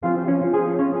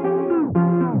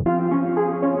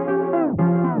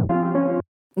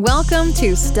Welcome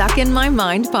to Stuck in My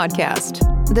Mind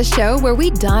podcast, the show where we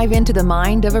dive into the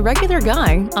mind of a regular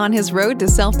guy on his road to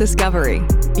self-discovery.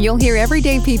 You'll hear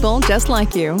everyday people just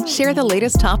like you share the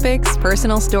latest topics,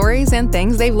 personal stories, and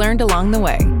things they've learned along the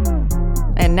way.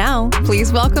 And now,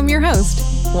 please welcome your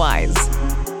host, Wise.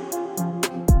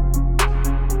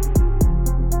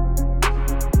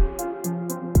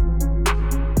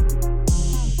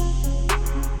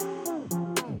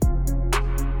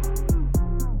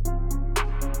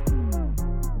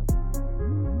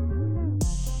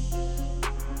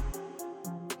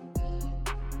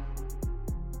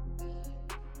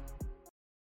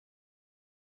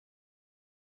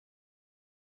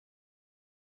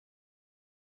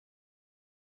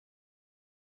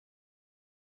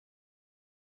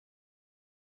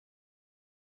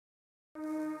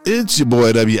 It's your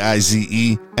boy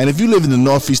WIZE, and if you live in the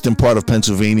northeastern part of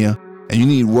Pennsylvania and you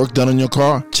need work done on your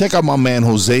car, check out my man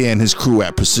Jose and his crew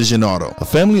at Precision Auto, a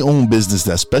family-owned business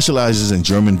that specializes in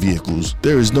German vehicles.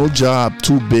 There is no job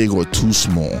too big or too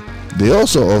small. They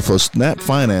also offer SNAP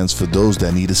finance for those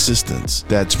that need assistance.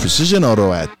 That's Precision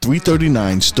Auto at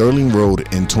 339 Sterling Road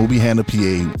in Tobyhanna,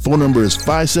 PA. Phone number is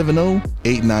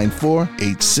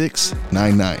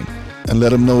 570-894-8699. And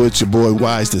let them know it's your boy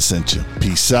Wise that sent you.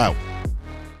 Peace out.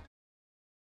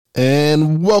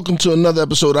 And welcome to another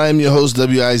episode. I am your host,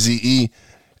 WIZE,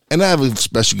 and I have a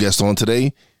special guest on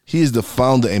today. He is the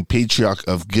founder and patriarch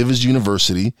of Givers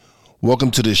University.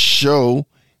 Welcome to the show,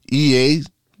 EA.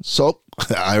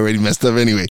 I already messed up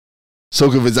anyway.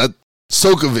 Sokovitz.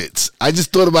 I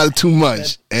just thought about it too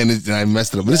much, and I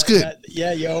messed it up, but it's good.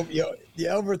 You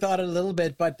overthought it a little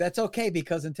bit, but that's okay,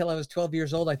 because until I was 12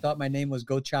 years old, I thought my name was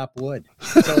Go Chop Wood.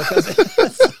 So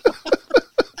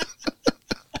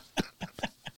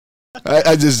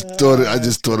I just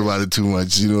thought about it too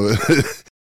much, you know.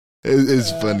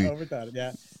 It's funny. Overthought it,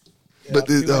 yeah. But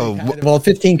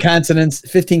 15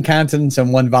 consonants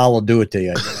and one vowel will do it to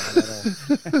you. Thanks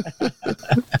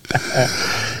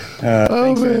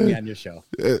for having me on your show.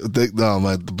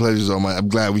 The pleasure's all mine. I'm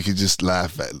glad we could just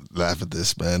laugh at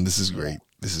this, man. This is great.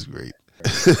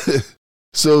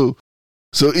 So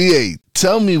EA,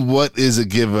 tell me, what is a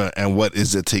giver and what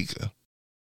is a taker?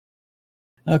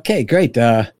 Okay, great.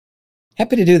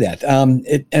 Happy to do that. And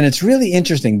it's really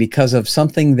interesting because of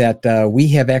something that we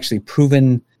have actually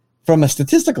proven from a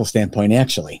statistical standpoint,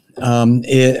 actually.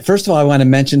 First of all, I want to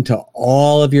mention to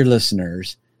all of your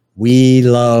listeners, we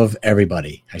love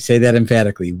everybody. I say that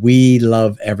emphatically. We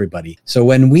love everybody. So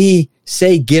when we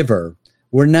say giver,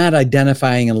 we're not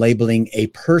identifying and labeling a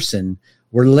person.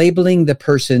 We're labeling the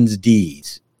person's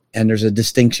deeds. And there's a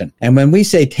distinction. And when we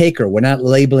say taker, we're not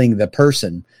labeling the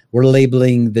person. We're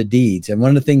labeling the deeds. And one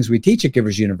of the things we teach at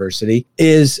Givers University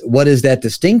is, what is that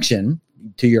distinction,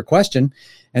 to your question?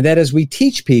 And that is, we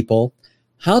teach people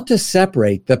how to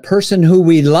separate the person who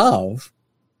we love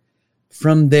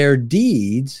from their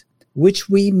deeds, which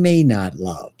we may not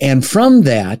love. And from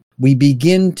that, we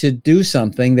begin to do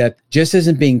something that just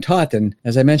isn't being taught. And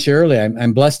as I mentioned earlier,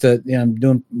 I'm blessed to, I'm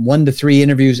doing 1 to 3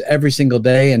 interviews every single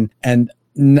day. And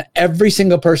every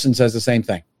single person says the same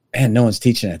thing. And no one's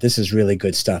teaching it. This is really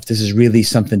good stuff. This is really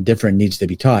something different, needs to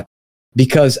be taught.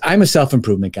 Because I'm a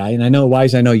self-improvement guy, and I know,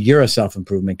 Wise, I know you're a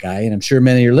self-improvement guy, and I'm sure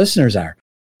many of your listeners are.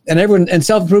 And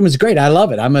self-improvement is great. I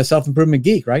love it. I'm a self-improvement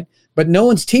geek, right? But no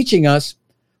one's teaching us,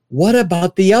 what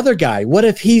about the other guy? What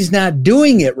if he's not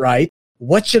doing it right?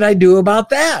 What should I do about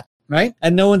that, right?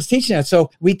 And no one's teaching that.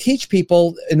 So we teach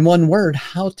people, in one word,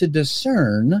 how to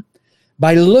discern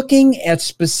by looking at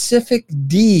specific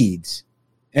deeds.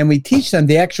 And we teach them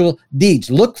the actual deeds.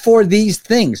 Look for these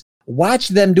things. Watch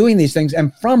them doing these things.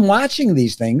 And from watching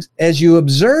these things, as you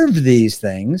observe these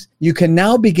things, you can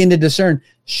now begin to discern,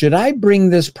 should I bring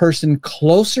this person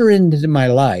closer into my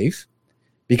life?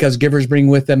 Because givers bring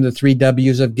with them the 3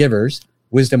 W's of givers: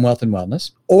 wisdom, wealth, and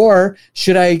wellness. Or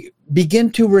should I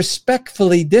begin to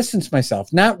respectfully distance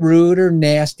myself? Not rude or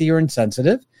nasty or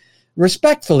insensitive.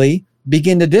 Respectfully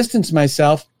begin to distance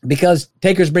myself, because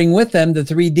takers bring with them the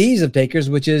 3 D's of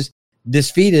takers, which is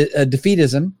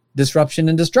defeatism, disruption,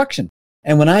 and destruction.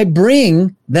 And when I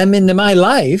bring them into my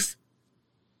life,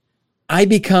 I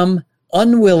become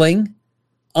unwilling,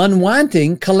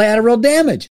 unwanting collateral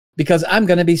damage, because I'm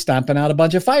going to be stomping out a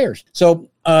bunch of fires. So,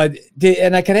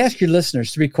 and I could ask your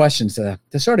listeners 3 questions to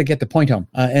sort of get the point home.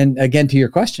 And again, to your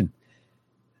question,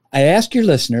 I ask your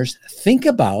listeners, think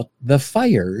about the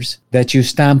fires that you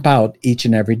stomp out each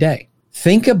and every day.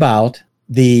 Think about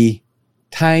the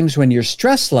times when your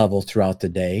stress level throughout the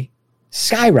day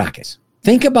skyrockets.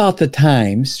 Think about the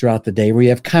times throughout the day where you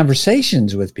have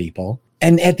conversations with people,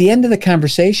 and at the end of the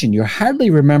conversation, you hardly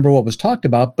remember what was talked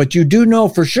about, but you do know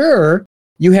for sure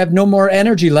You have no more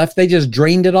energy left. They just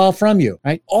drained it all from you,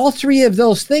 right? All three of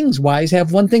those things, Wise,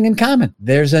 have one thing in common.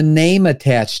 There's a name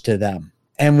attached to them.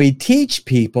 And we teach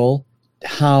people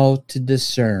how to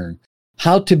discern,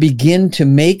 how to begin to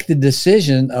make the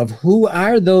decision of who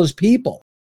are those people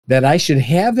that I should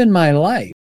have in my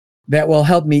life that will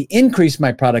help me increase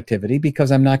my productivity,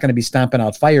 because I'm not going to be stomping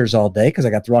out fires all day because I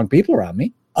got the wrong people around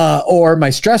me. Or my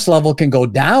stress level can go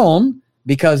down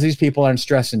because these people aren't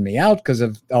stressing me out because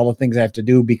of all the things I have to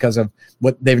do, because of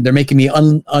what they're making me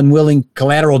unwilling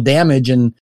collateral damage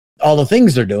and all the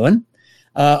things they're doing.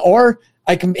 Or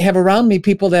I can have around me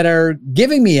people that are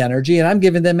giving me energy and I'm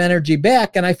giving them energy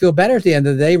back, and I feel better at the end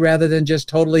of the day rather than just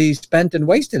totally spent and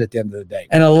wasted at the end of the day.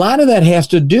 And a lot of that has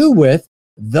to do with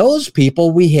those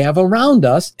people we have around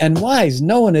us. And Wise,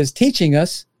 no one is teaching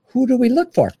us, who do we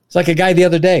look for? It's like a guy the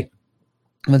other day,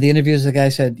 one of the interviews, the guy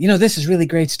said, this is really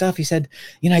great stuff. He said,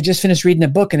 I just finished reading a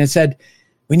book and it said,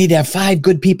 we need to have 5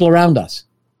 good people around us.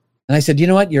 And I said, you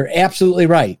know what? You're absolutely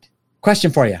right.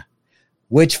 Question for you.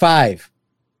 Which 5?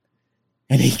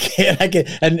 And he can't,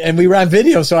 and we were on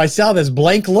video. So I saw this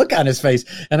blank look on his face.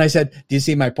 And I said, do you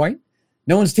see my point?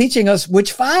 No one's teaching us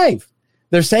which 5.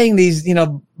 They're saying these,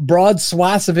 broad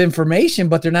swaths of information,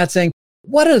 but they're not saying,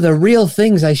 what are the real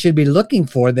things I should be looking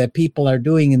for that people are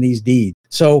doing in these deeds?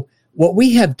 So what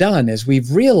we have done is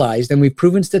we've realized, and we've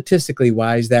proven statistically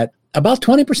wise, that about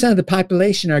 20% of the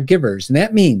population are givers. And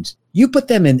that means you put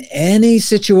them in any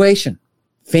situation,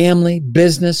 family,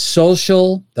 business,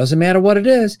 social, doesn't matter what it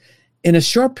is. In a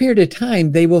short period of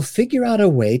time, they will figure out a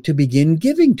way to begin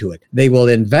giving to it. They will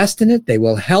invest in it. They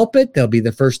will help it. They'll be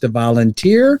the first to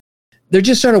volunteer. They're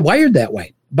just sort of wired that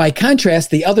way. By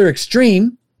contrast, the other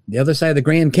extreme, the other side of the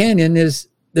Grand Canyon, is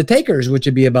the takers, which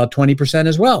would be about 20%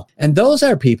 as well. And those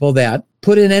are people that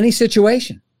put in any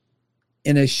situation.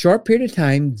 In a short period of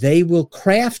time, they will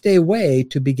craft a way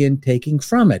to begin taking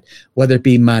from it, whether it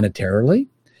be monetarily,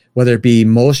 whether it be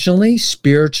emotionally,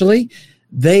 spiritually.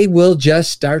 They will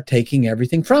just start taking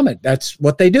everything from it. That's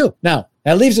what they do. Now,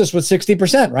 that leaves us with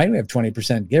 60%, right? We have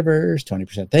 20% givers,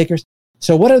 20% takers.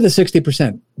 So what are the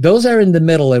 60%? Those are in the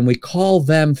middle, and we call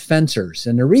them fencers.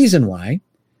 And the reason why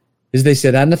is they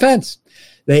sit on the fence.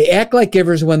 They act like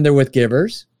givers when they're with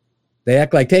givers. They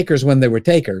act like takers when they were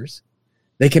takers.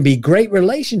 They can be great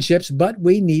relationships, but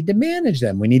we need to manage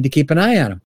them. We need to keep an eye on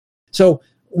them. So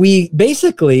we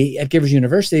basically, at Givers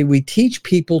University, we teach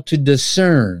people to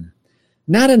discern,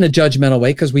 not in a judgmental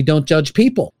way, because we don't judge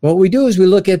people. What we do is we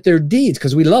look at their deeds,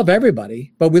 because we love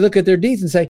everybody, but we look at their deeds and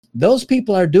say, those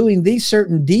people are doing these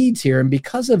certain deeds here, and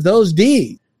because of those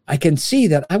deeds, I can see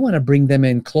that I want to bring them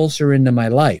in closer into my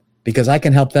life because I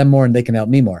can help them more and they can help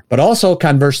me more. But also,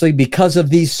 conversely, because of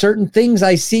these certain things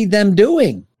I see them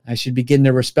doing, I should begin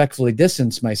to respectfully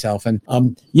distance myself. And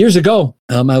years ago,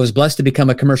 I was blessed to become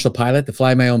a commercial pilot, to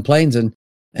fly my own planes. And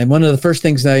one of the first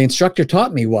things the instructor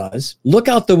taught me was look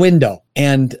out the window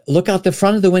and look out the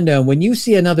front of the window. And when you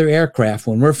see another aircraft,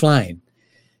 when we're flying,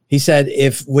 he said,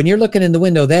 when you're looking in the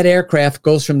window, that aircraft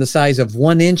goes from the size of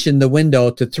 1 inch in the window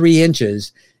to 3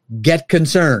 inches, get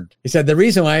concerned. He said, the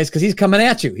reason why is because he's coming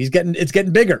at you. It's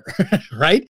getting bigger,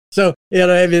 right? So,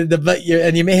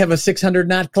 and you may have a 600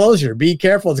 knot closure. Be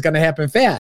careful. It's going to happen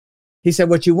fast. He said,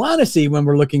 what you want to see when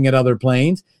we're looking at other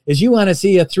planes is you want to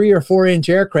see a 3 or 4 inch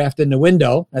aircraft in the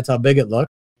window. That's how big it looks.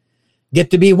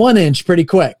 Get to be 1 inch pretty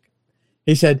quick.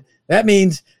 He said, that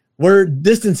means we're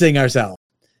distancing ourselves.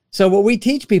 So what we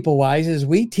teach people, Wise, is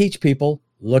we teach people,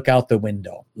 look out the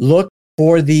window. Look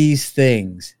for these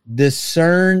things.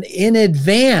 Discern in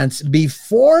advance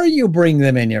before you bring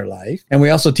them in your life. And we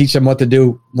also teach them what to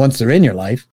do once they're in your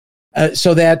life,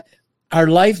 so that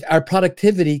our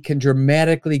productivity can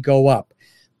dramatically go up.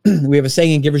 We have a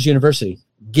saying in Givers University,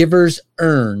 givers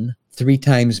earn 3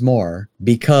 times more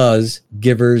because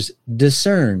givers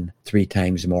discern 3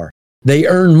 times more. They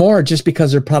earn more just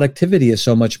because their productivity is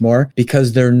so much more,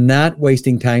 because they're not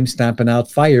wasting time stomping out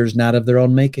fires not of their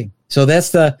own making. So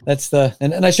that's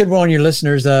and I should warn your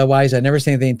listeners, Wise, I never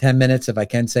say anything in 10 minutes. If I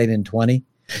can say it in 20.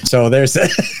 So there's, so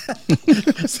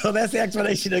that's the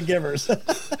explanation of givers.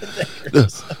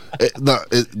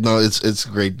 It's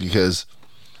great, because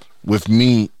with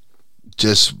me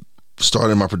just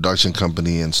starting my production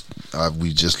company, and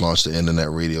we just launched the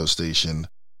internet radio station,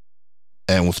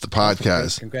 and with the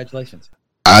podcast, congratulations.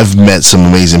 I've met some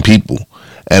amazing people,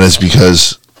 and it's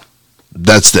because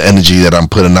that's the energy that I'm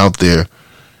putting out there,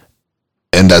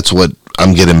 and that's what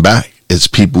I'm getting back. It's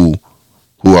people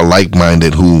who are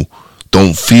like-minded, who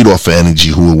don't feed off of energy,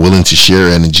 who are willing to share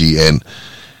energy and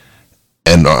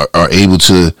are able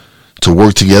to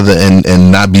work together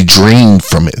and not be drained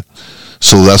from it.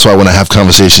 So that's why when I have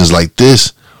conversations like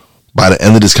this, by the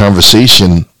end of this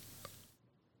conversation,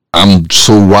 I'm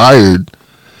so wired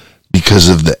because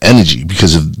of the energy,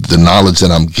 because of the knowledge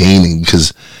that I'm gaining,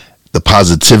 because the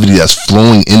positivity that's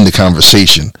flowing in the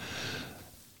conversation.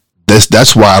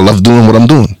 That's why I love doing what I'm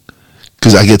doing,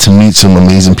 because I get to meet some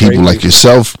amazing people like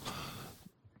yourself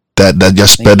that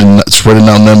just spreading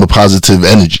out nothing but positive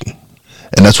energy,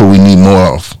 and that's what we need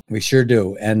more of. We sure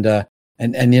do, and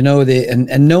you know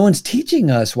and no one's teaching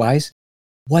us, Wise,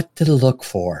 what to look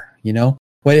for. You know,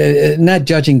 not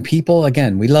judging people.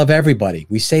 Again, we love everybody.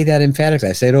 We say that emphatically.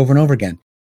 I say it over and over again,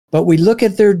 but we look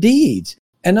at their deeds,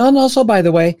 and also, by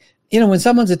the way, you know, when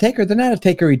someone's a taker, they're not a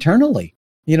taker eternally.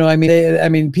 You know, I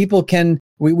mean, people can.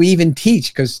 We even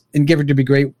teach, because in Giver to be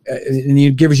Great, in the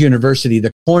Givers University,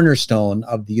 the cornerstone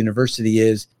of the university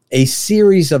is a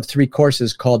series of 3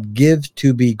 courses called Give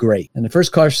to be Great. And the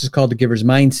first course is called The Giver's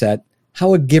Mindset,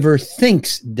 how a giver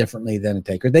thinks differently than a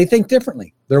taker. They think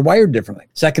differently. They're wired differently.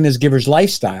 Second is Giver's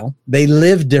Lifestyle. They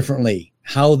live differently,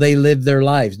 how they live their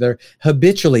lives, their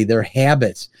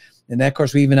habits. In that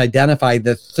course, we even identify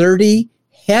the 30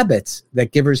 habits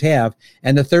that givers have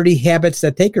and the 30 habits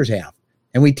that takers have.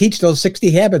 And we teach those 60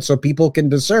 habits so people can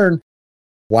discern,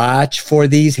 watch for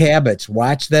these habits,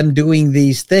 watch them doing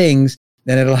these things,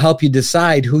 then it'll help you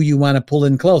decide who you want to pull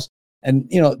in close. And,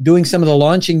 you know, doing some of the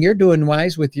launching you're doing,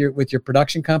 Wise, with your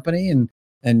production company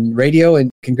and radio, and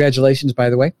congratulations, by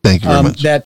the way. Thank you very much.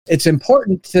 That it's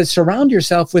important to surround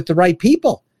yourself with the right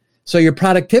people so your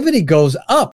productivity goes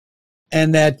up,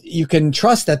 and that you can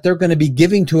trust that they're going to be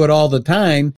giving to it all the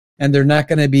time, and they're not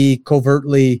going to be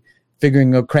covertly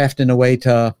crafting a way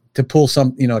to pull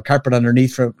some, you know, a carpet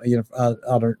underneath from, you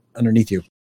know, underneath you.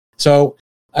 So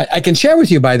I can share with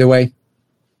you, by the way,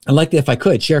 I'd like to, if I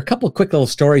could, share a couple of quick little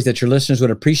stories that your listeners would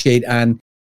appreciate on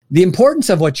the importance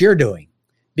of what you're doing.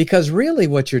 Because really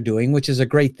what you're doing, which is a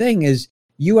great thing, is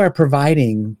you are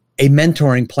providing a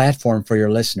mentoring platform for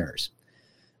your listeners.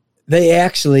 They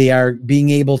actually are being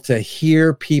able to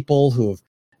hear people who've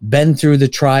been through the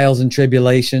trials and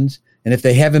tribulations. And if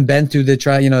they haven't been through the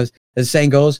trial, you know, as the saying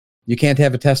goes, you can't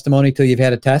have a testimony till you've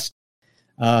had a test.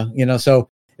 You know, so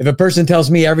if a person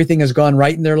tells me everything has gone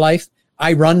right in their life,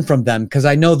 I run from them because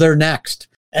I know they're next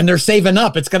and they're saving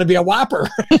up. It's going to be a whopper.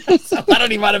 So I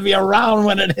don't even want to be around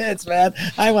when it hits, man.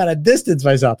 I want to distance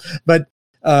myself. But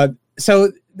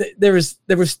so there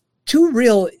was 2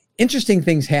 real interesting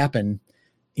things happen,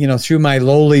 you know, through my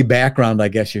lowly background, I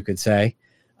guess you could say.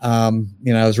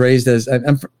 You know, I was raised as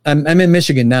I'm in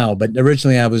Michigan now, but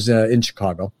originally I was in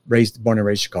Chicago, born and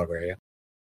raised Chicago area.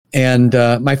 And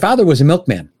my father was a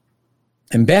milkman.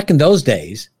 And back in those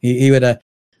days, he had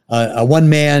a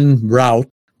one-man route.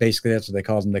 Basically, that's what they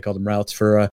called them. They called them routes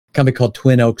for a company called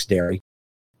Twin Oaks Dairy.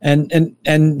 And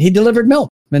he delivered milk.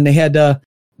 And they had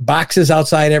boxes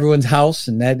outside everyone's house,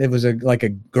 and that it was like a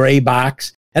gray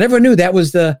box. And everyone knew that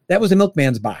was the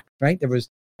milkman's box, right?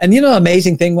 And you know,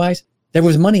 amazing thing wise, there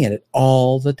was money in it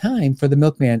all the time for the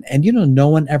milkman. And you know, no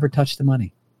one ever touched the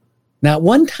money. Not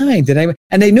one time did anyone,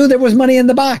 and they knew there was money in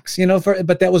the box, you know,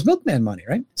 but that was milkman money,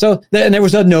 right? So and there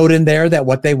was a note in there that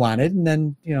what they wanted. And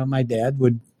then, you know, my dad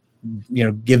would, you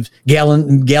know, give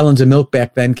gallons of milk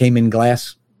back then came in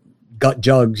glass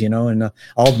jugs, you know, and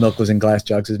all the milk was in glass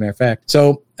jugs, as a matter of fact.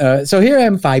 So here I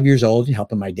am, 5 years old,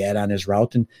 helping my dad on his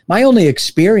route. And my only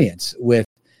experience with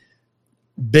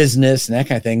business and that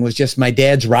kind of thing was just my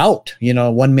dad's route, you know,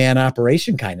 one-man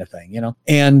operation kind of thing, you know.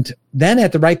 And then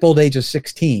at the ripe old age of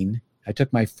 16, I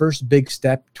took my first big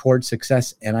step towards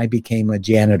success, and I became a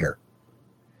janitor.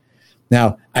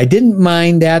 Now, I didn't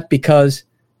mind that because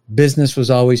business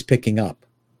was always picking up.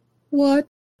 What?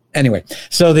 Anyway,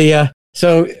 so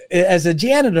as a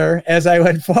janitor, as I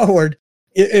went forward,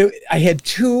 I had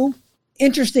 2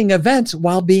 interesting events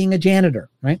while being a janitor,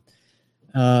 right?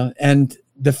 And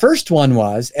the first one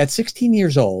was at 16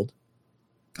 years old,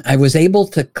 I was able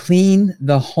to clean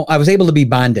the home. I was able to be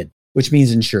bonded, which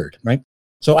means insured, right?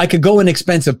 So I could go in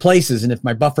expensive places, and if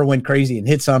my buffer went crazy and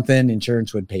hit something,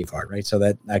 insurance would pay for it, right? So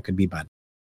that I could be bonded.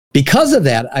 Because of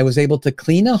that, I was able to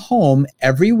clean a home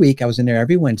every week. I was in there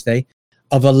every Wednesday,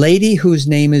 of a lady whose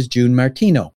name is June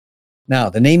Martino.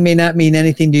 Now, the name may not mean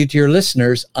anything to your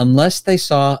listeners unless they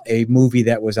saw a movie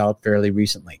that was out fairly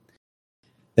recently.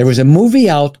 There was a movie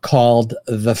out called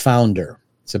The Founder.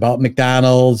 It's about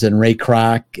McDonald's and Ray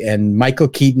Kroc, and Michael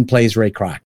Keaton plays Ray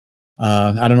Kroc.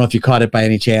 I don't know if you caught it by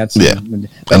any chance. Yeah,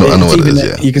 I know what it is.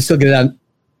 Yeah. You can still get it on.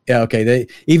 Yeah, okay.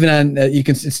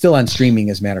 It's still on streaming,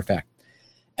 as a matter of fact.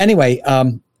 Anyway,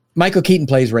 Michael Keaton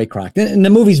plays Ray Kroc, and the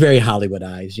movie's very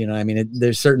Hollywoodized. You know, I mean,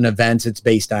 there's certain events it's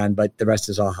based on, but the rest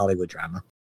is all Hollywood drama.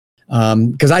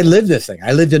 Because I lived this thing.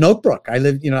 I lived in Oak Brook. I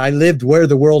lived where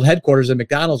the world headquarters of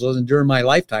McDonald's was, and during my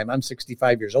lifetime, I'm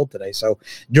 65 years old today. So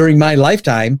during my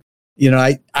lifetime,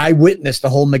 I witnessed the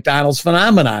whole McDonald's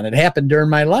phenomenon. It happened during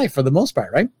my life for the most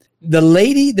part, right?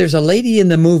 There's a lady in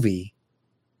the movie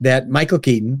that Michael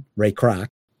Keaton, Ray Kroc,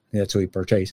 that's who he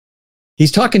portrays.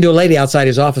 He's talking to a lady outside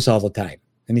his office all the time.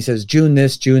 And he says, June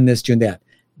this, June this, June that.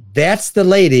 That's the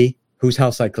lady whose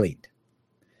house I cleaned.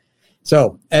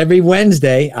 So every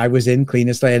Wednesday I was in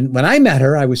cleanest. And when I met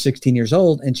her, I was 16 years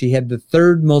old, and she had the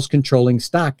third most controlling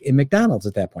stock in McDonald's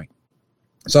at that point.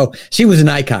 So she was an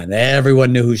icon.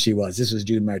 Everyone knew who she was. This was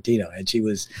June Martino. And she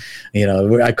was,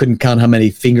 I couldn't count how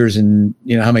many fingers and,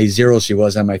 how many zeros she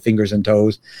was on my fingers and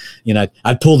toes.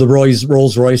 I'd pull the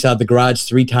Rolls Royce out of the garage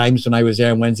 3 times when I was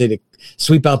there on Wednesday, to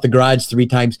sweep out the garage 3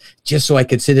 times just so I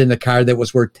could sit in a car that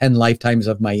was worth 10 lifetimes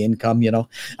of my income,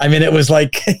 I mean, it was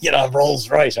like, Rolls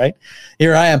Royce, right?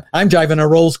 Here I am. I'm driving a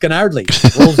Rolls can hardly.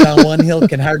 Rolls down one hill,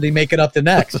 can hardly make it up the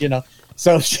next,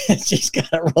 So she's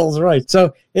got a Rolls Royce.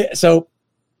 So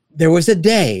there was a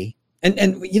day, and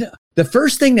the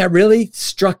first thing that really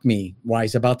struck me,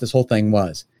 Wise, about this whole thing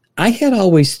was I had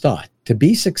always thought to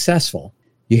be successful,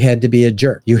 you had to be a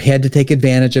jerk. You had to take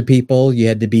advantage of people. You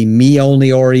had to be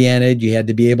me-only oriented. You had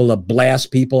to be able to blast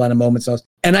people on a moment's notice.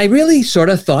 And I really sort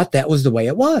of thought that was the way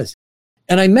it was.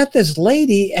 And I met this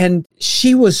lady, and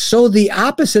she was so the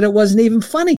opposite. It wasn't even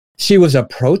funny. She was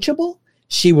approachable.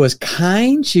 She was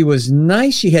kind. She was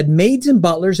nice. She had maids and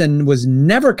butlers and was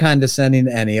never condescending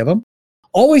to any of them.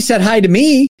 Always said hi to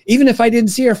me, even if I didn't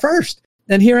see her first.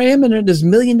 And here I am in this $1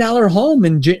 million home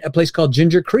in a place called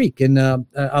Ginger Creek in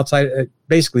outside,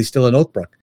 basically still in Oak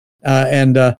Brook.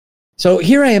 So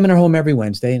here I am in her home every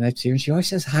Wednesday, and I see her, and she always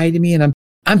says hi to me. And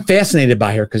I'm fascinated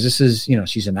by her because this is,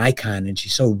 she's an icon and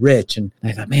she's so rich. And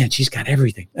I thought, man, she's got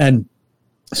everything. And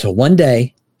so one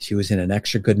day she was in an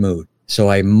extra good mood. So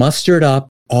I mustered up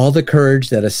all the courage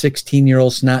that a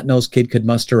 16-year-old snot-nosed kid could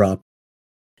muster up.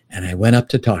 And I went up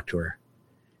to talk to her.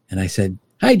 And I said,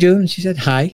 hi, June. And she said,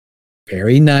 hi.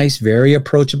 Very nice, very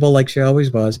approachable, like she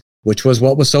always was, which was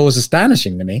what was so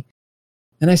astonishing to me.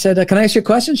 And I said, can I ask you a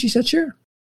question? She said, sure.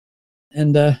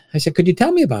 And I said, could you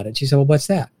tell me about it? She said, well, what's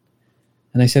that?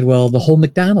 And I said, well, the whole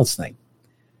McDonald's thing.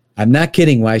 I'm not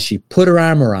kidding. Why? She put her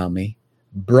arm around me,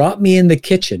 brought me in the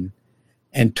kitchen,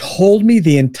 and told me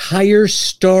the entire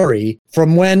story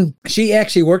from when she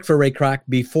actually worked for Ray Kroc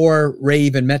before Ray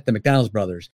even met the McDonald's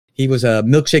brothers. He was a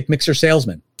milkshake mixer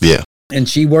salesman. Yeah. And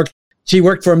she worked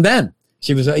for him then.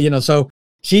 She was, so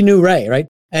she knew Ray, right?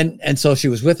 And so she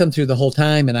was with him through the whole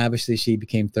time. And obviously she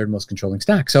became third most controlling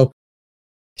stock. So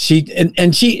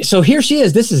so here she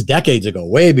is. This is decades ago,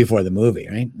 way before the movie,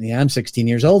 right? Yeah, I'm 16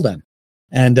 years old then.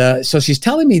 And so she's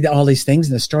telling me all these things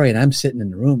in the story, and I'm sitting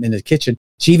in the room, in the kitchen.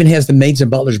 She even has the maids and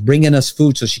butlers bringing us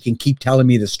food so she can keep telling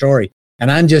me the story.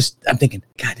 And I'm thinking,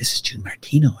 God, this is June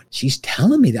Martino. And she's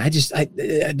telling me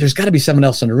that there's got to be someone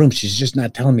else in the room. She's just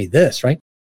not telling me this, right?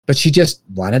 But she just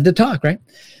wanted to talk, right?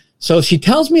 So she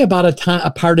tells me about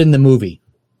a part in the movie,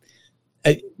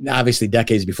 obviously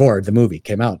decades before the movie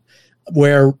came out,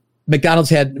 where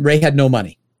Ray had no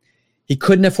money. He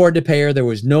couldn't afford to pay her. There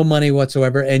was no money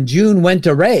whatsoever. And June went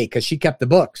to Ray, because she kept the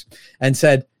books, and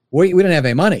said, we don't have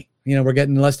any money. We're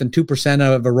getting less than 2%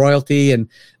 of a royalty, and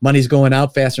money's going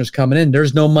out, fasteners coming in.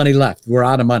 There's no money left. We're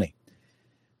out of money.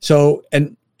 So,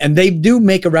 and they do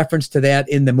make a reference to that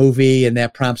in the movie, and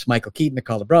that prompts Michael Keaton to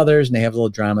call the brothers, and they have a little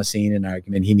drama scene and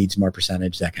argument. He needs more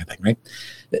percentage, that kind of thing, right?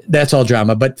 That's all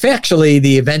drama. But factually,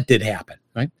 the event did happen,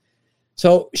 right?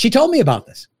 So she told me about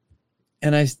this.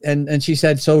 And she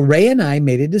said, so Ray and I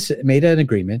made an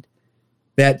agreement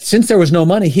that since there was no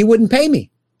money, he wouldn't pay me.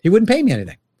 He wouldn't pay me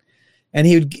anything. And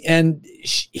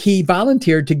he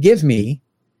volunteered to give me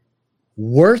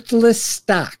worthless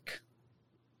stock.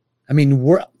 I mean,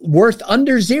 worth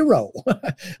under zero,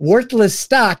 worthless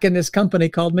stock in this company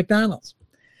called McDonald's.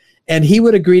 And he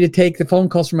would agree to take the phone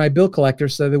calls from my bill collector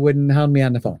so they wouldn't hound me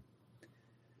on the phone.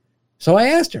 So I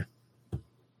asked her,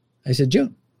 I said,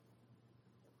 June,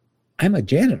 I'm a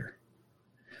janitor.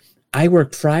 I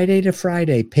work Friday to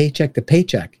Friday, paycheck to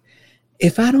paycheck.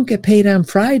 If I don't get paid on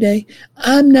Friday,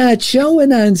 I'm not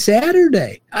showing on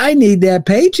Saturday. I need that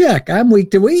paycheck. I'm week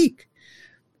to week.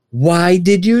 Why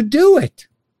did you do it?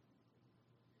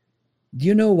 Do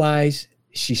you know why?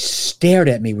 She stared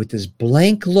at me with this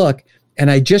blank look,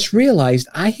 and I just realized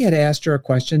I had asked her a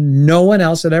question no one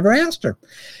else had ever asked her.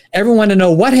 Everyone wanted to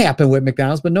know what happened with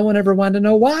McDonald's, but no one ever wanted to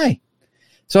know why.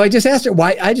 So I just asked her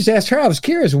why. I just asked her, I was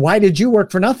curious, why did you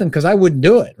work for nothing? Because I wouldn't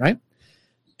do it, right?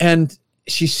 And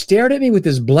she stared at me with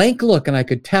this blank look, and I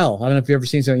could tell. I don't know if you've ever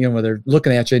seen something, where they're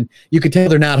looking at you, and you could tell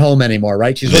they're not home anymore,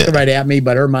 right? She's looking right at me,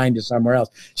 but her mind is somewhere else.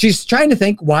 She's trying to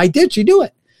think, why did she do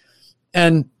it?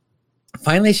 And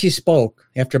finally she spoke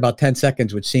after about 10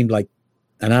 seconds, which seemed like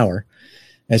an hour,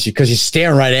 because she's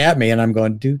staring right at me, and I'm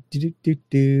going, do. Where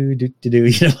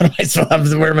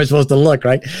am I supposed to look,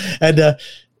 right? And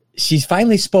she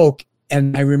finally spoke,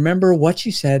 and I remember what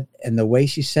she said and the way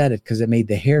she said it, because it made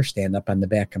the hair stand up on the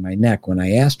back of my neck when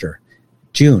I asked her,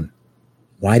 June,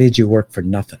 why did you work for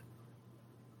nothing?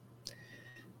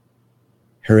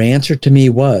 Her answer to me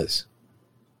was,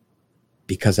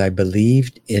 because I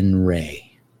believed in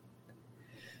Ray.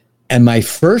 And my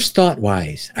first thought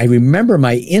was, I remember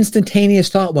my instantaneous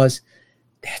thought was,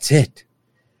 that's it.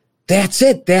 That's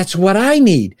it. That's what I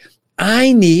need.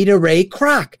 I need a Ray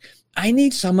Kroc. I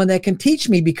need someone that can teach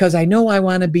me, because I know I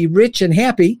want to be rich and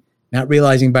happy. Not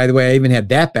realizing, by the way, I even had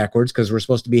that backwards, because we're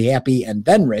supposed to be happy and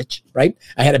then rich, right?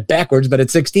 I had it backwards, but at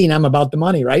 16, I'm about the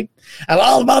money, right? I'm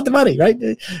all about the money, right?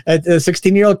 At a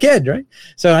 16-year-old kid, right?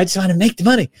 So I just want to make the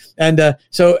money. And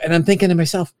I'm thinking to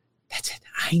myself, that's it.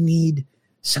 I need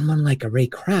someone like a Ray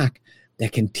Kroc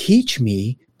that can teach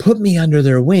me, put me under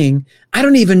their wing. I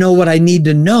don't even know what I need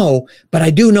to know, but I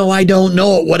do know I don't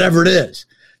know it, whatever it is.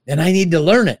 And I need to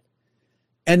learn it.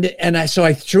 So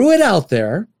I threw it out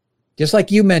there, just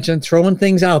like you mentioned, throwing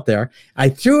things out there. I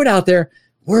threw it out there.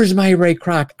 Where's my Ray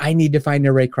Kroc? I need to find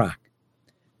a Ray Kroc.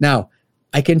 Now,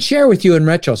 I can share with you in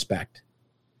retrospect,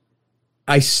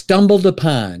 I stumbled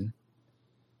upon,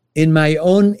 in my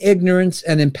own ignorance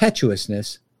and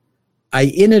impetuousness, I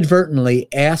inadvertently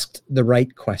asked the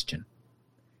right question.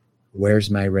 Where's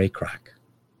my Ray Kroc?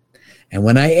 And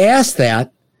when I asked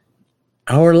that,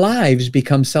 our lives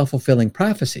become self-fulfilling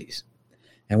prophecies.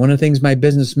 And one of the things my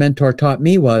business mentor taught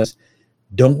me was,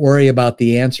 don't worry about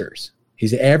the answers. He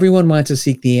said, everyone wants to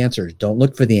seek the answers. Don't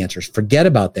look for the answers. Forget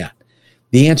about that.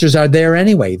 The answers are there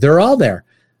anyway. They're all there.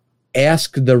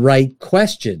 Ask the right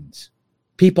questions.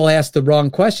 People ask the wrong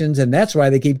questions, and that's why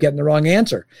they keep getting the wrong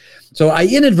answer. So I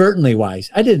inadvertently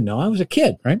I didn't know. I was a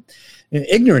kid, right?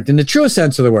 Ignorant in the truest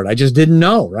sense of the word. I just didn't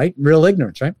know, right? Real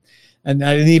ignorance, right? And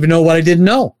I didn't even know what I didn't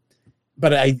know.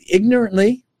 But I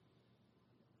ignorantly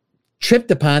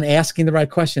tripped upon asking the right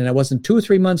question. And it wasn't 2 or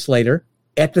 3 months later,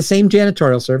 at the same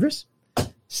janitorial service,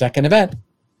 second event,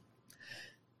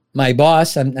 my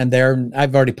boss, I'm there,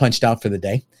 I've already punched out for the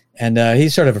day, and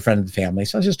he's sort of a friend of the family,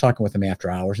 so I was just talking with him after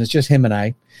hours, and it's just him and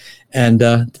I, and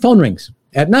the phone rings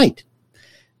at night,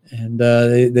 and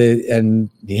and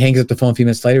he hangs up the phone a few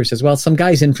minutes later. He says, well, some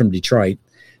guy's in from Detroit.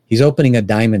 He's opening a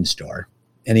diamond store,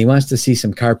 and he wants to see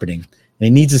some carpeting, and he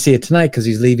needs to see it tonight because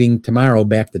he's leaving tomorrow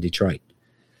back to Detroit.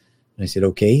 And I said,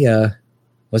 okay,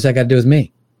 what's that got to do with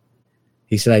me?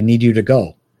 He said, I need you to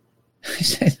go. I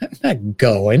said, I'm not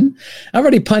going. I've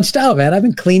already punched out, man. I've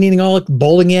been cleaning all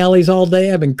bowling alleys all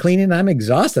day. I've been cleaning. I'm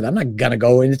exhausted. I'm not going to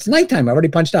go. And it's nighttime. I've already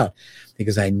punched out.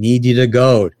 Because I need you to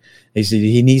go. He said,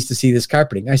 he needs to see this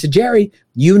carpeting. I said, Jerry,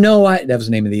 that was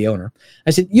the name of the owner.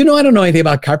 I said, I don't know anything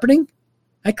about carpeting.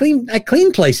 I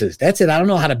clean places. That's it. I don't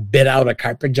know how to bid out a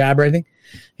carpet job or anything.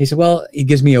 He said, well, he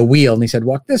gives me a wheel. And he said,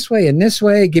 walk this way and this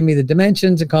way. Give me the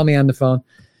dimensions and call me on the phone.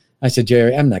 I said,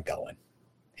 Jerry, I'm not going.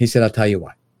 He said, I'll tell you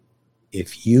what.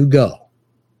 If you go,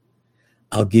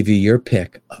 I'll give you your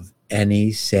pick of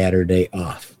any Saturday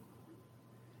off.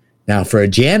 Now, for a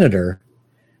janitor,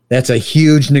 that's a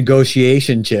huge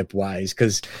negotiation chip wise,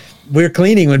 because we're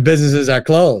cleaning when businesses are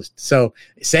closed. So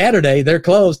Saturday, they're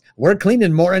closed. We're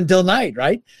cleaning more until night,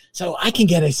 right? So I can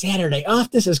get a Saturday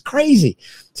off. This is crazy.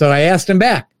 So I asked him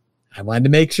back. I wanted to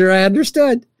make sure I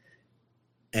understood.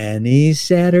 Any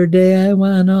Saturday I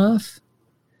want off?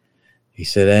 He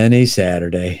said, any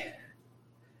Saturday.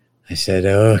 I said,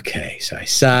 okay. So I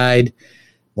sighed,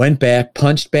 went back,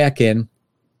 punched back in,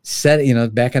 set,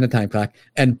 back on the time clock.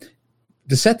 And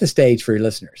to set the stage for your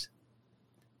listeners,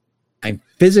 I'm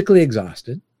physically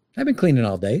exhausted. I've been cleaning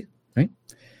all day, right?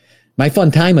 My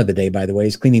fun time of the day, by the way,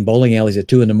 is cleaning bowling alleys at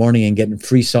 2 a.m. and getting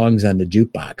free songs on the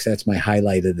jukebox. That's my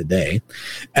highlight of the day.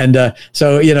 And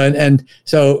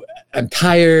so I'm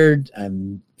tired.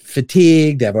 I'm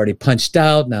fatigued. I've already punched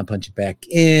out. Now I'm punching back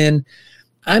in.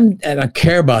 I don't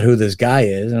care about who this guy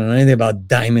is. I don't know anything about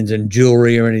diamonds and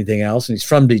jewelry or anything else. And he's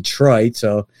from Detroit.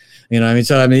 So,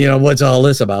 what's all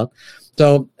this about?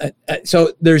 So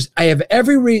there's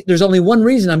only one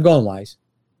reason I'm going, Wise.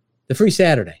 The free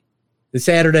Saturday, the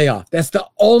Saturday off. That's the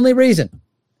only reason.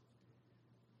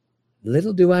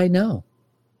 Little do I know,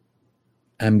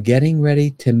 I'm getting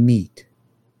ready to meet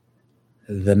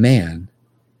the man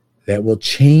that will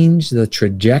change the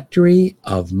trajectory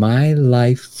of my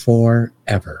life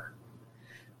forever.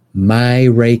 my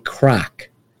Ray Kroc.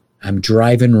 I'm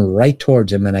driving right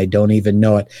towards him and I don't even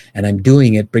know it. And I'm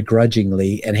doing it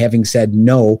begrudgingly and having said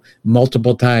no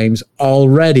multiple times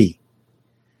already.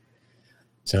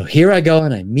 So here I go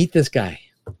and I meet this guy.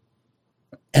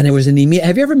 And it was an immediate.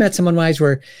 Have you ever met someone, Wise,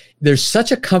 where there's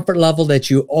such a comfort level that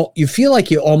you feel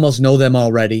like you almost know them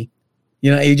already?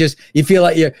 You know, you feel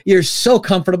like you're so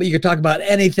comfortable. You can talk about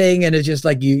anything, and it's just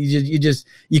like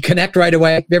you connect right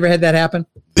away. Have you ever had that happen?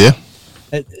 Yeah.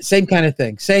 Same kind of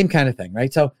thing,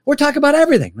 right? So we're talking about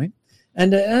everything, right?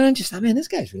 And I'm just, I mean, this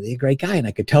guy's really a great guy, and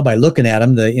I could tell by looking at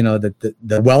him,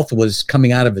 the wealth was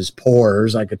coming out of his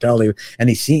pores. I could tell he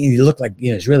looked like,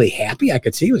 you know, he's really happy. I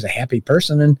could see he was a happy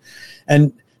person,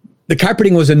 and the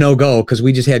carpeting was a no-go because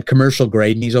we just had commercial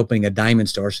grade, and he's opening a diamond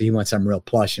store, so he wants something real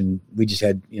plush, and we just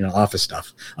had, you know, office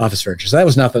stuff, office furniture. So that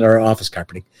was nothing, or office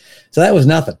carpeting. So that was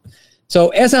nothing. So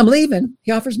as I'm leaving,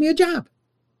 he offers me a job.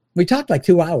 We talked like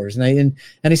 2 hours, and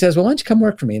he says, "Well, why don't you come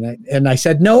work for me?" And I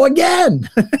said no again,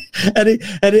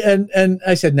 and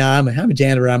I said, "No, I'm a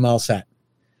janitor. I'm all set."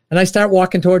 And I start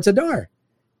walking towards the door,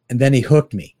 and then he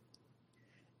hooked me.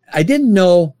 I didn't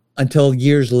know until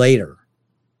years later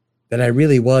that I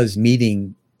really was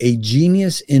meeting a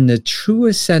genius in the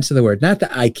truest sense of the word, not the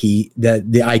IQ, the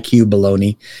IQ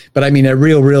baloney, but I mean a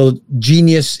real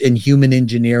genius in human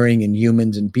engineering and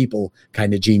humans and people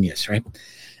kind of genius, right?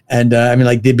 And I mean,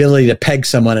 like the ability to peg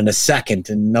someone in a second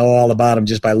and know all about them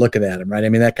just by looking at them, right? I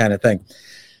mean, that kind of thing.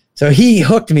 So he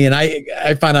hooked me, and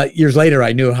I found out years later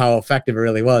I knew how effective it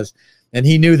really was, and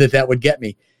he knew that would get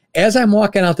me. As I'm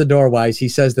walking out the door, Wise, he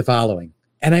says the following,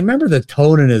 and I remember the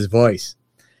tone in his voice.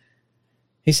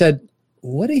 He said,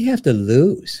 "What do you have to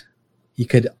lose? You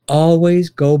could always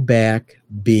go back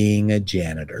being a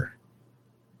janitor."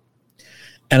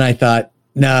 And I thought,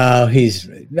 no,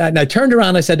 and I turned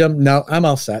around, I said to him, "No, I'm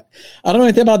all set. I don't know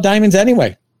anything about diamonds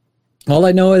anyway. All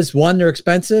I know is, one, they're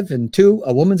expensive, and two,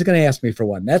 a woman's going to ask me for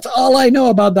one. That's all I know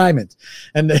about diamonds."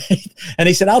 And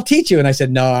he said, "I'll teach you." And I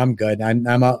said, "No, I'm good.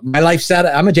 My life's set.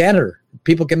 I'm a janitor.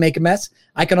 People can make a mess.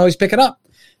 I can always pick it up."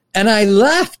 And I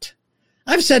left.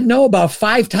 I've said no about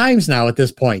 5 times now at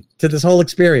this point to this whole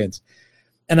experience.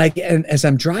 And as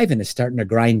I'm driving, it's starting to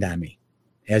grind on me,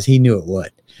 as he knew it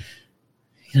would.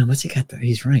 You know, what's he got?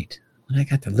 He's right. What I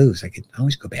got to lose? I could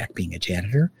always go back being a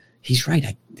janitor. He's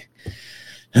right.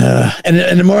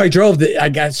 And the more I drove, I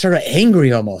got sort of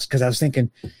angry almost, because I was thinking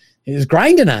it was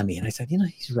grinding on me. And I said, you know,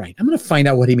 he's right. I'm going to find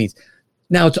out what he means.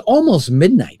 Now it's almost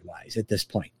midnight, Wise, at this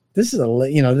point. This is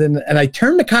and I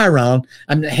turned the car around.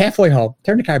 I'm halfway home,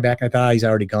 turned the car back. I thought, he's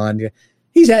already gone.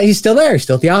 He's still there. He's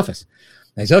still at the office.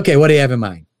 I said, "Okay, what do you have in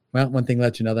mind?" Well, one thing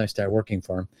led to another. I started working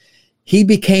for him. He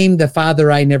became the father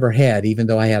I never had, even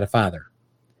though I had a father.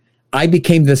 I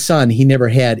became the son he never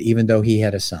had, even though he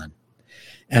had a son.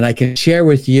 And I can share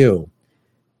with you,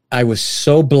 I was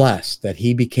so blessed that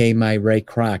he became my Ray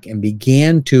Kroc and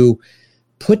began to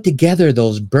put together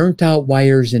those burnt out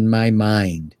wires in my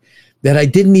mind that I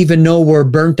didn't even know were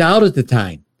burnt out at the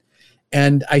time.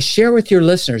 And I share with your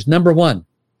listeners, number one,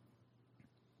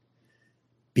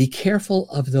 be careful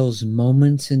of those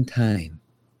moments in time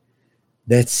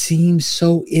that seem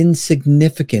so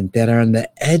insignificant, that are on the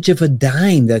edge of a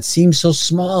dime, that seem so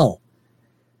small,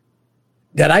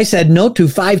 that I said no to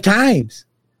 5 times,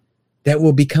 that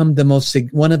will become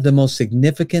one of the most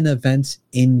significant events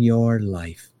in your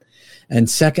life. And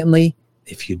secondly,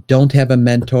 if you don't have a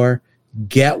mentor,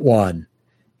 get one.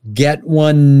 Get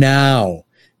one now.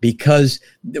 Because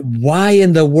why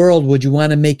in the world would you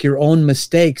want to make your own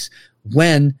mistakes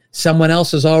when someone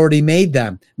else has already made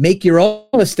them? Make your own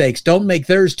mistakes. Don't make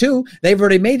theirs too. They've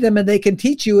already made them, and they can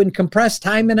teach you in compressed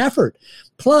time and effort.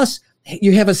 Plus,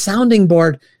 you have a sounding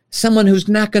board, someone who's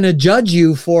not going to judge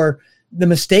you for the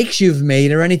mistakes you've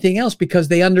made or anything else, because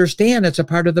they understand it's a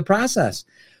part of the process.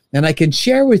 And I can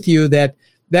share with you that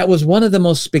was one of the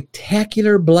most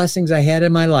spectacular blessings I had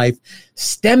in my life,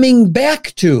 stemming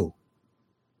back to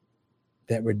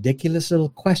that ridiculous little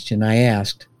question I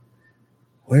asked,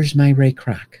 where's my Ray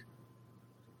Kroc?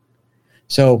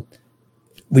 So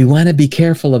we want to be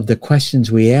careful of the questions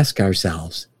we ask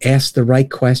ourselves. Ask the right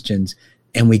questions,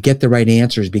 and we get the right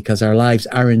answers, because our lives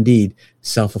are indeed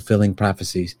self-fulfilling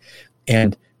prophecies.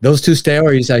 And those 2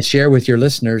 stories I share with your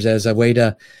listeners as a way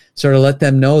to sort of let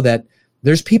them know that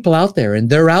there's people out there, and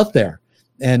they're out there.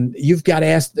 And you've got to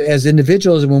ask, as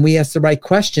individuals, when we ask the right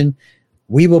question,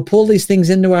 we will pull these things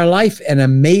into our life, and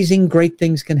amazing, great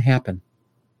things can happen.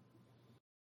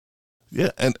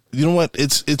 Yeah, and you know what?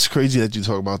 It's crazy that you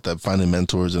talk about that, finding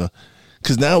mentors,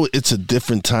 because now it's a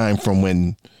different time from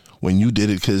when you did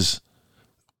it, because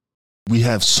we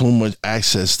have so much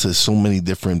access to so many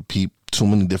different so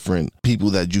many different people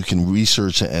that you can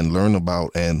research and learn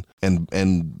about and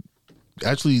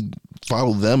actually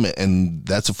follow them. And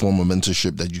that's a form of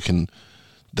mentorship that you can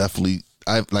definitely,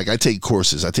 I take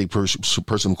courses. I take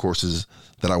personal courses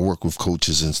that I work with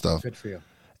coaches and stuff. Good for you.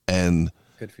 And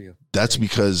good for you. That's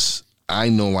because I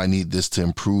know I need this to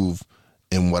improve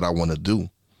in what I want to do.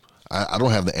 I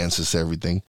don't have the answers to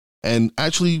everything. And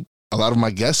actually, a lot of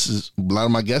my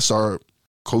guests are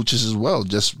coaches as well.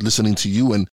 Just listening to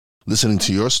you and listening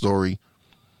to your story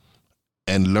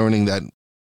and learning that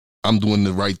I'm doing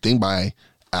the right thing by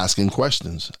asking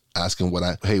questions, asking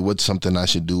what's something I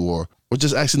should do, or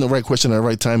just asking the right question at the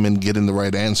right time and getting the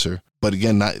right answer. But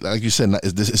again, not, like you said,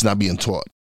 it's not being taught.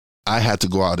 I had to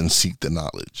go out and seek the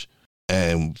knowledge.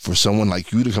 And for someone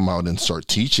like you to come out and start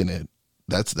teaching it,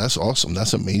 that's awesome.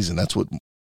 That's amazing. That's what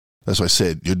I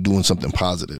said. You're doing something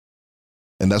positive.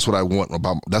 And that's what I want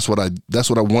that's what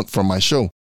I want from my show,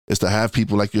 is to have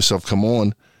people like yourself come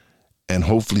on, and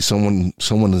hopefully someone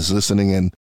is listening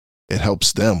and it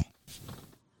helps them.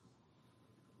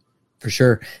 For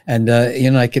sure. And,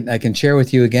 I can share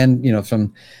with you again,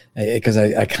 because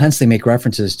I constantly make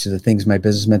references to the things my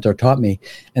business mentor taught me.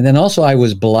 And then also I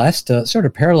was blessed, sort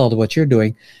of parallel to what you're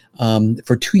doing.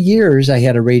 For 2 years, I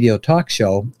had a radio talk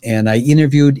show, and I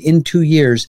interviewed in 2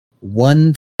 years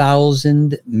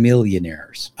 1,000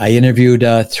 millionaires. I interviewed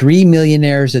 3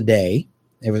 millionaires a day.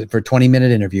 It was for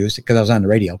 20-minute interviews because I was on the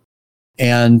radio.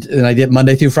 And I did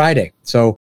Monday through Friday.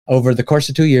 So over the course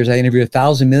of 2 years, I interviewed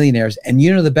 1,000 millionaires. And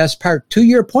the best part, to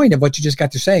your point of what you just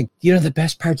got to saying, the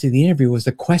best parts of the interview was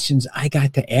the questions I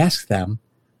got to ask them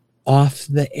off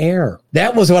the air.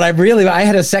 That was what I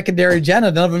had a secondary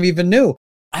agenda. None of them even knew.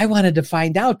 I wanted to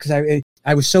find out because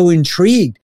I was so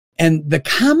intrigued. And the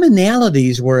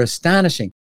commonalities were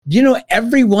astonishing.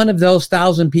 Every one of those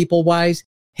 1,000 people, Wise,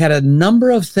 had a number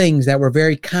of things that were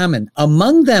very common.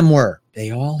 Among them were,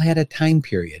 they all had a time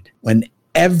period when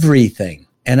everything,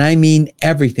 and I mean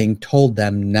everything, told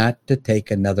them not to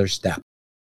take another step,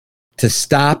 to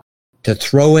stop, to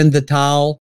throw in the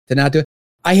towel, to not do it.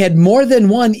 I had more than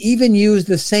one even use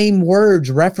the same words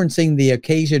referencing the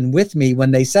occasion with me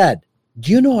when they said,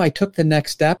 do you know I took the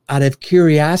next step out of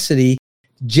curiosity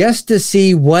just to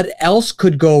see what else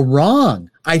could go wrong?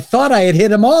 I thought I had hit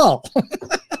them all.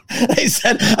 They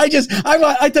said, I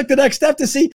took the next step to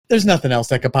see there's nothing else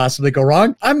that could possibly go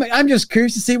wrong. I'm just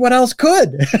curious to see what else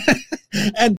could.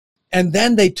 And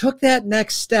then they took that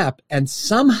next step, and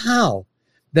somehow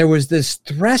there was this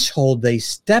threshold they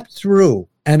stepped through.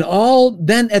 And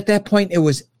then at that point, it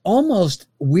was almost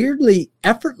weirdly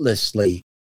effortlessly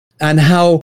on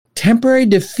how temporary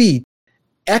defeat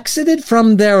exited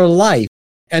from their life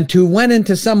and went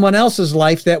into someone else's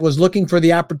life that was looking for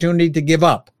the opportunity to give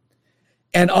up.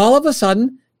 And all of a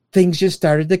sudden, things just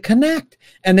started to connect.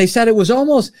 And they said it was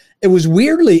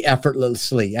weirdly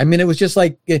effortlessly. I mean, it was just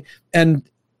like, and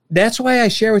that's why I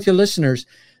share with your listeners,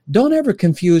 don't ever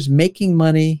confuse making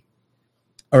money,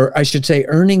 or I should say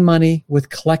earning money, with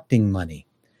collecting money.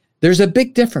 There's a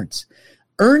big difference.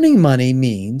 Earning money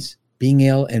means being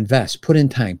able to invest, put in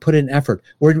time, put in effort,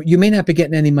 where you may not be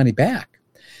getting any money back.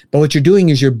 But what you're doing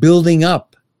is you're building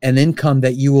up an income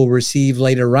that you will receive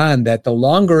later on, that the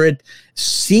longer it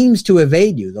seems to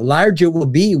evade you, the larger it will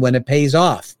be when it pays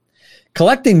off.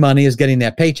 Collecting money is getting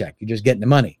that paycheck. You're just getting the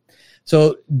money.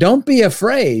 So don't be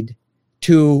afraid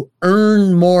to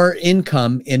earn more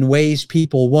income in ways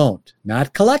people won't.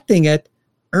 Not collecting it,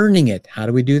 earning it. How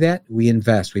do we do that? We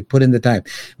invest. We put in the time.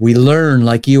 We learn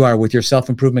like you are with your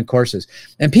self-improvement courses.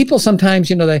 And people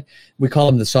sometimes, we call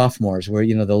them the sophomores, where,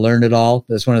 they'll learn it all.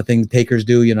 That's one of the things takers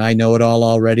do. I know it all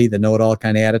already, the know-it-all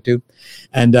kind of attitude.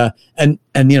 And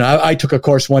I took a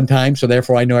course one time, so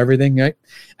therefore I know everything, right?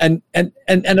 And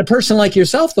a person like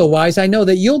yourself, though, Wise, I know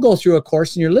that you'll go through a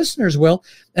course, and your listeners will,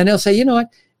 and they'll say, you know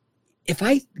what? If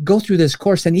I go through this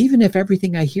course, and even if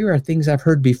everything I hear are things I've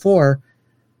heard before,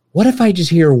 what if I just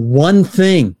hear one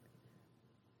thing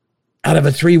out of a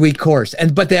 3-week course?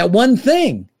 But that one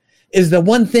thing is the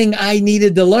one thing I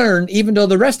needed to learn, even though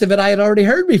the rest of it I had already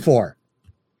heard before.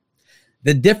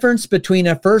 The difference between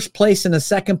a first place and a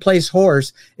second place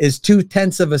horse is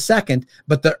 0.2 of a second,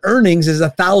 but the earnings is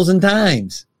 1,000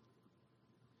 times.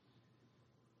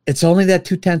 It's only that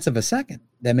 0.2 of a second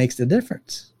that makes the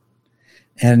difference.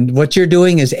 And what you're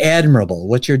doing is admirable.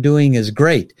 What you're doing is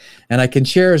great. And I can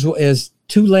share as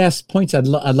 2 last points I'd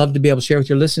love to be able to share with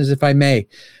your listeners, if I may.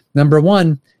 Number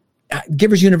one,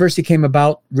 Givers University came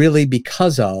about really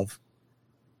because of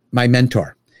my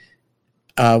mentor.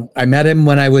 I met him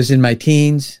when I was in my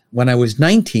teens. When I was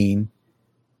 19,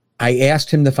 I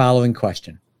asked him the following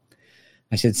question.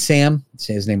 I said, Sam,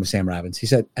 his name was Sam Robbins.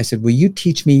 I said, will you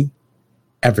teach me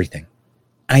everything?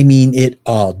 I mean it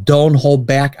all. Don't hold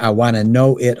back. I want to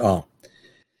know it all.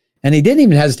 And he didn't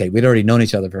even hesitate. We'd already known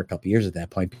each other for a couple of years at that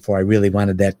point before I really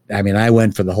wanted that. I mean, I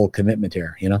went for the whole commitment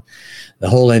here, the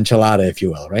whole enchilada, if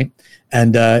you will, right?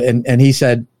 And he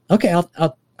said, okay,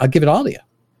 I'll give it all to you.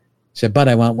 He said, but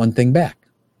I want one thing back.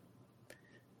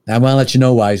 I want to let you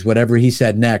know, Wise, whatever he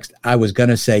said next, I was going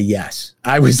to say yes.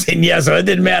 I was saying yes, so it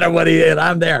didn't matter what he did.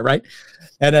 I'm there, right?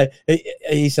 And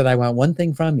he said, I want one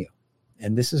thing from you.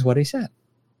 And this is what he said.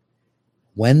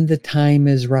 When the time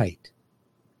is right,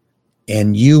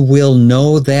 and you will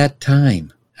know that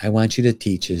time, I want you to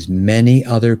teach as many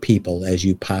other people as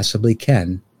you possibly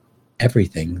can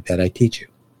everything that I teach you.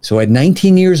 So at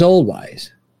 19 years old,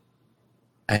 Wise,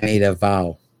 I made a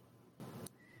vow.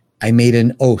 I made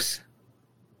an oath.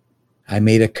 I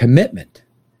made a commitment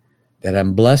that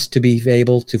I'm blessed to be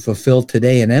able to fulfill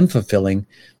today and am fulfilling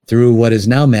through what is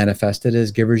now manifested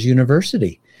as Givers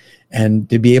University, and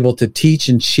to be able to teach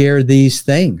and share these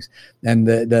things, and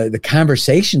the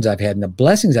conversations I've had and the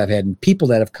blessings I've had, and people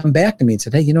that have come back to me and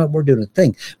said, hey, you know what, we're doing a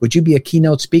thing. Would you be a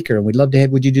keynote speaker? And we'd love to have,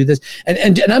 would you do this?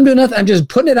 And I'm doing nothing. I'm just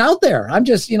putting it out there. I'm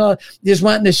just, just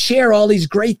wanting to share all these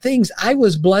great things I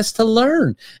was blessed to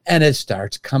learn. And it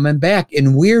starts coming back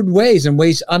in weird ways, in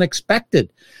ways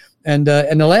unexpected. And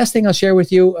the last thing I'll share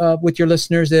with you, with your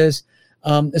listeners is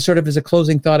sort of as a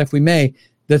closing thought, if we may,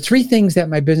 the 3 things that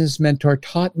my business mentor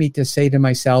taught me to say to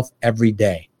myself every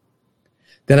day,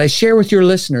 that I share with your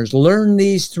listeners. Learn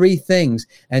these 3 things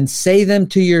and say them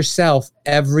to yourself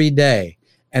every day.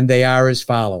 And they are as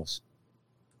follows.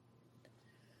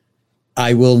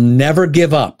 I will never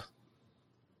give up.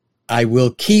 I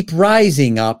will keep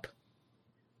rising up,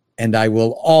 and I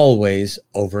will always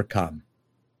overcome.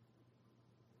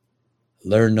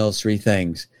 Learn those 3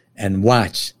 things and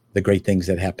watch the great things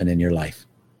that happen in your life.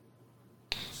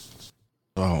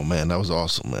 Oh man, that was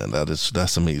awesome, man.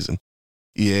 That's amazing.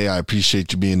 EA, I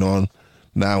appreciate you being on.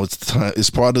 Now it's time. It's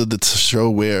part of the show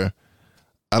where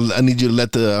I need you to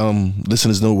let the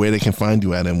listeners know where they can find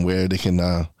you at and where they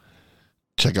can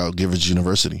check out Givers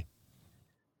University.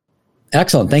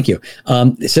 Excellent. Thank you.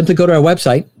 Simply go to our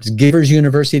website. It's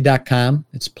giversuniversity.com.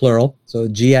 It's plural. So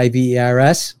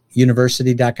GIVERS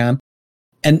university.com.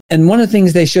 And one of the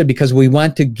things they should, because we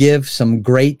want to give some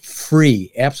great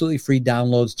free, absolutely free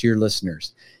downloads to your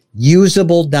listeners,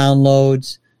 usable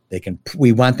downloads.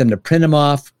 We want them to print them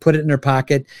off, put it in their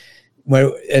pocket,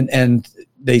 and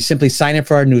they simply sign up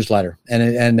for our newsletter,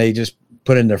 and they just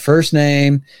put in their first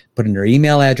name, put in their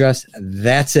email address.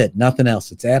 That's it. Nothing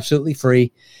else. It's absolutely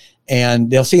free.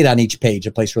 And they'll see it on each page,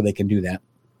 a place where they can do that.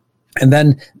 And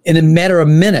then in a matter of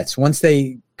minutes, once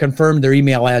they confirm their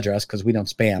email address, because we don't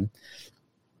spam,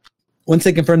 once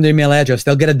they confirm their email address,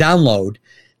 they'll get a download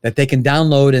that they can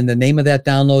download, and the name of that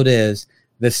download is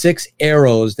The 6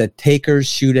 Arrows That Takers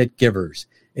Shoot at Givers.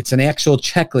 It's an actual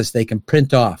checklist they can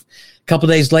print off. A couple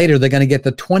of days later, they're going to get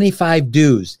the 25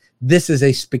 do's. This is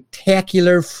a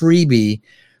spectacular freebie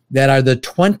that are the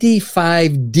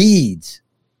 25 deeds,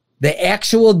 the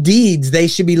actual deeds they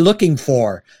should be looking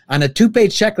for on a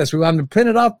 2-page checklist. We want them to print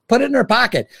it off, put it in their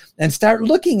pocket, and start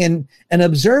looking and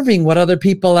observing what other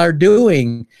people are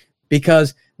doing.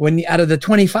 Because when out of the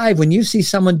 25, when you see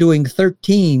someone doing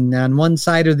 13 on one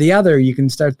side or the other, you can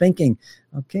start thinking,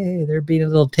 okay, they're being a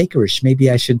little takerish.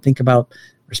 Maybe I should think about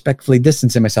respectfully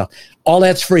distancing myself. All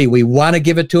that's free. We want to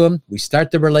give it to them. We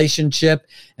start the relationship,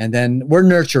 and then we're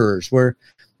nurturers. We're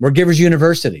Givers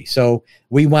University. So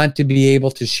we want to be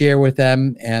able to share with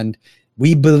them, and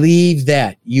we believe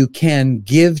that you can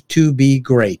give to be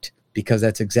great, because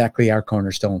that's exactly our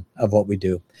cornerstone of what we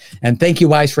do. And thank you,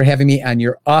 Wise, for having me on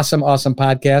your awesome, awesome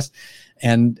podcast.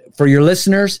 And for your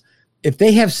listeners, if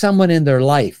they have someone in their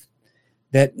life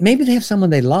that maybe they have someone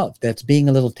they love that's being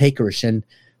a little takerish, and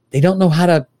they don't know how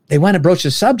to, they want to broach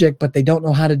the subject, but they don't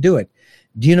know how to do it.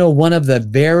 Do you know one of the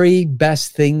very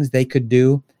best things they could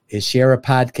do is share a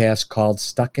podcast called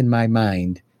Stuck in My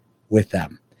Mind with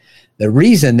them? The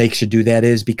reason they should do that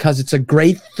is because it's a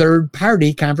great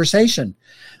third-party conversation.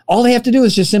 All they have to do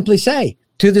is just simply say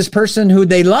to this person who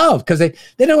they love, because they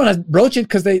don't want to broach it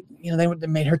because they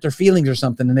may hurt their feelings or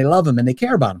something, and they love them and they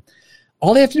care about them.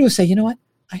 All they have to do is say, you know what?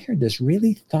 I heard this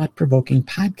really thought-provoking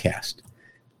podcast.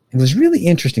 It was really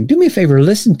interesting. Do me a favor,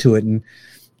 listen to it and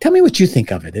tell me what you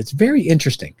think of it. It's very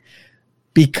interesting,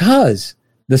 because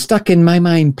the Stuck in My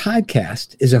Mind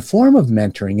podcast is a form of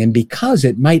mentoring, and because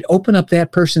it might open up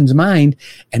that person's mind,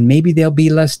 and maybe they'll be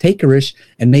less takerish,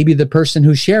 and maybe the person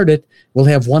who shared it will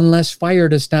have one less fire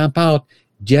to stomp out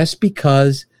just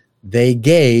because they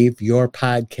gave your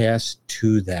podcast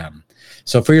to them.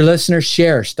 So for your listeners,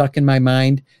 share Stuck in My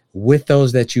Mind. with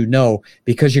those that you know,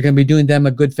 because you're going to be doing them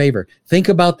a good favor. Think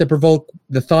about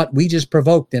the thought we just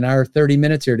provoked in our 30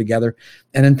 minutes here together,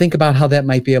 and then think about how that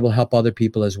might be able to help other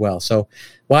people as well. So,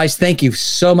 Wise, thank you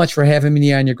so much for having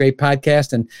me on your great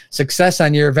podcast, and success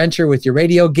on your venture with your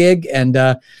radio gig. And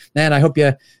man, I hope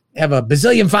you have a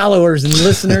bazillion followers and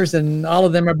listeners, and all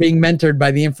of them are being mentored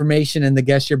by the information and the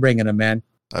guests you're bringing them, man.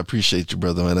 I appreciate you,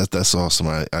 brother, man. That's awesome.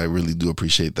 I really do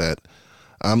appreciate that.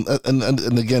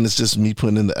 And again, it's just me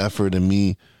putting in the effort and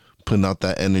me putting out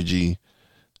that energy,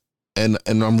 and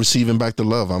I'm receiving back the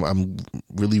love. I'm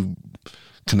really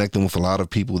connecting with a lot of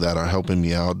people that are helping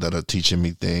me out, that are teaching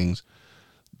me things,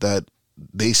 that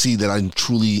they see that I'm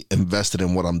truly invested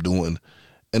in what I'm doing,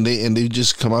 and they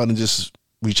just come out and just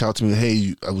reach out to me.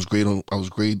 Hey, I was great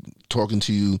talking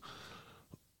to you.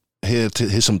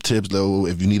 Here's some tips though.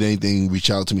 If you need anything, reach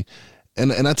out to me.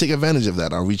 And I take advantage of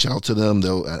that. I'll reach out to them.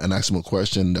 And ask them a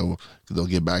question. They'll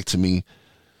get back to me.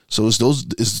 So it's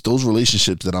those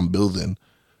relationships that I'm building,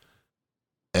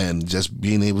 and just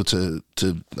being able to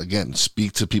again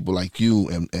speak to people like you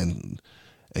and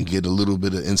get a little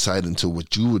bit of insight into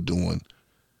what you were doing.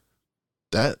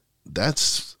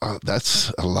 That's a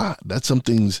lot. That's some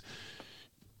things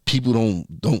people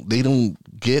don't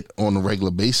get on a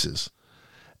regular basis.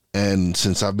 And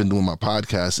since I've been doing my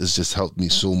podcast, it's just helped me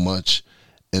so much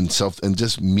and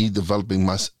just me developing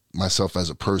myself as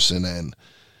a person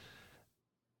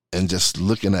and just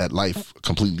looking at life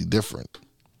completely different.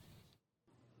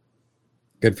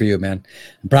 Good for you, man.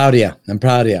 I'm proud of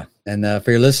you. And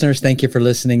for your listeners, thank you for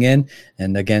listening in.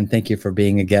 And again, thank you for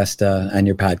being a guest on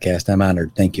your podcast. I'm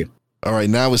honored. Thank you. All right,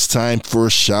 now it's time for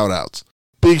shout outs.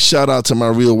 Big shout out to my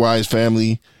Real Wise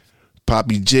family.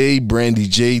 Poppy J, Brandy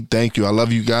J, thank you. I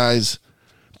love you guys.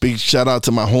 Big shout out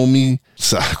to my homie,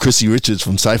 Chrissy Richards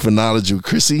from Cypher Knowledge with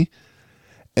Chrissy.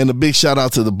 And a big shout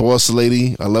out to the boss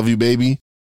lady. I love you, baby.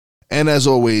 And as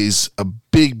always, a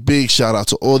big shout out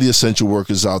to all the essential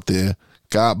workers out there.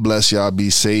 God bless y'all. Be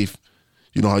safe.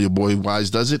 You know how your boy Wise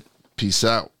does it. Peace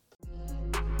out.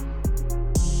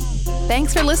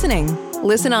 Thanks for listening.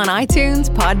 Listen on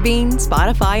iTunes, Podbean,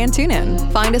 Spotify, and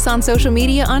TuneIn. Find us on social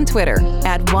media on Twitter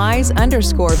at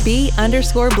 @wise_b_blunt,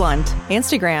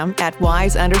 Instagram at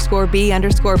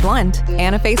 @wise_b_blunt,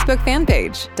 and a Facebook fan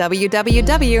page,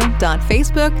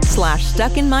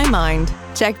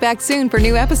 www.facebook.com/stuckinmymind. Check back soon for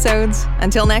new episodes.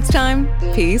 Until next time,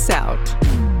 peace out.